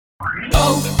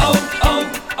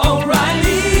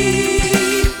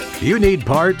O'Reilly! You need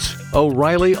parts?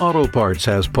 O'Reilly Auto Parts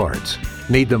has parts.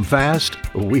 Need them fast?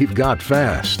 We've got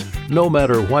fast. No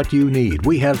matter what you need,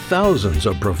 we have thousands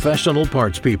of professional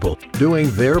parts people doing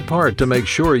their part to make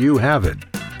sure you have it.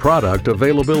 Product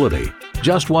availability.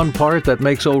 Just one part that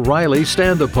makes O'Reilly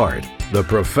stand apart. The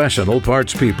professional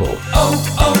parts people.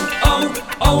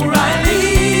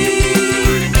 O'Reilly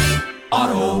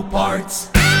Auto Parts.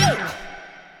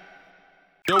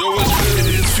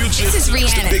 This is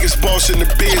Rihanna. The biggest boss in the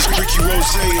biz, Ricky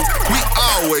Rose. We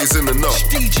always in the know.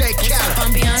 DJ Khaled.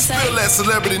 I'm Beyonce. Feel that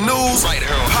celebrity news right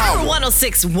here on Power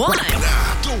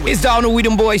 106.1. It's the all new We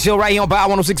Them Boys show right here on Power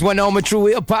 106.1 on my True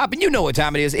Hip Hop. And you know what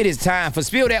time it is. It is time for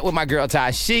Spill That with my girl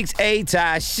Ty Sheeks. Hey,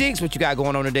 Ty Sheeks, what you got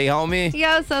going on today, homie?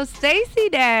 Yo, so Stacey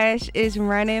Dash is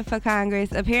running for Congress.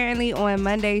 Apparently on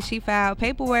Monday, she filed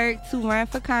paperwork to run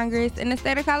for Congress in the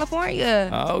state of California.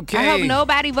 Okay. I hope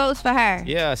nobody votes for her.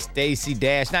 Yeah, Stacey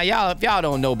Dash. Now, y'all, if y'all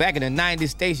don't know, back in the 90s,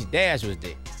 Stacey Dash was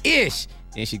the ish.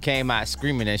 Then she came out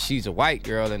screaming that she's a white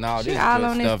girl and all She this all good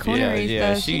on this stuff. cornery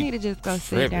Yeah, stuff. She need to just go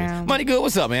sit tripping. down. Money Good,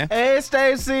 what's up, man? Hey,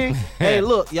 Stacey. Hey,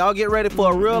 look, y'all get ready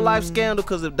for a real life scandal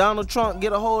because if Donald Trump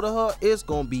get a hold of her, it's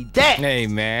going to be that. Hey,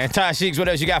 man. Ty Sheeks, what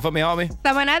else you got for me, homie?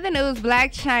 So in other news,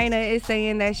 Blac Chyna is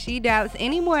saying that she doubts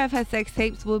any more of her sex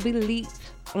tapes will be leaked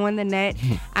on the net.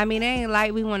 I mean, it ain't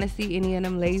like we want to see any of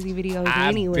them lazy videos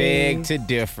anyway. I beg to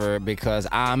differ because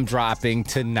I'm dropping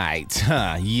tonight.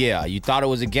 Yeah, you thought it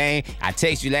was a game. I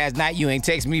texted you last night. You ain't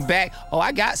text me back. Oh,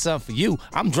 I got something for you.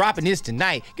 I'm dropping this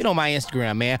tonight. Get on my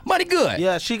Instagram, man. Money Good.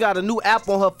 Yeah, she got a new app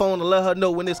on her phone to let her know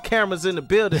when there's cameras in the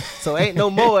building. So ain't no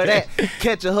more of that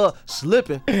catching her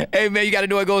slipping. Hey, man, you got to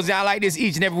know it goes down like this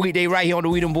each and every weekday right here on the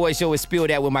We Them Boys show. It's Spill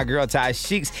That with my girl Ty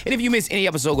Sheeks. And if you miss any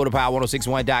episode, go to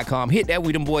power1061.com. Hit that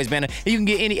We Them Boys banner, and you can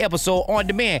get any episode on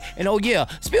demand. And oh yeah,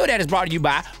 Spill That is brought to you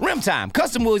by Rim Time,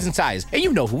 Custom Wheels and Tires. And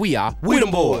you know who we are. We Them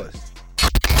Boys.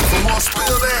 For more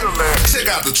Spill That, check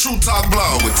out the True Talk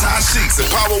blog with Ty Sheeks at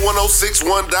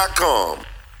power1061.com.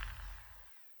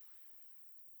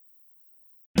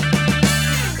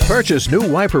 Purchase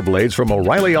new wiper blades from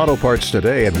O'Reilly Auto Parts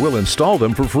today and we'll install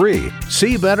them for free.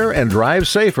 See better and drive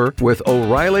safer with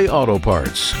O'Reilly Auto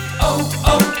Parts.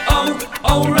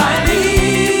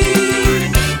 O'Reilly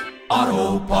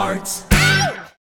Auto Parts.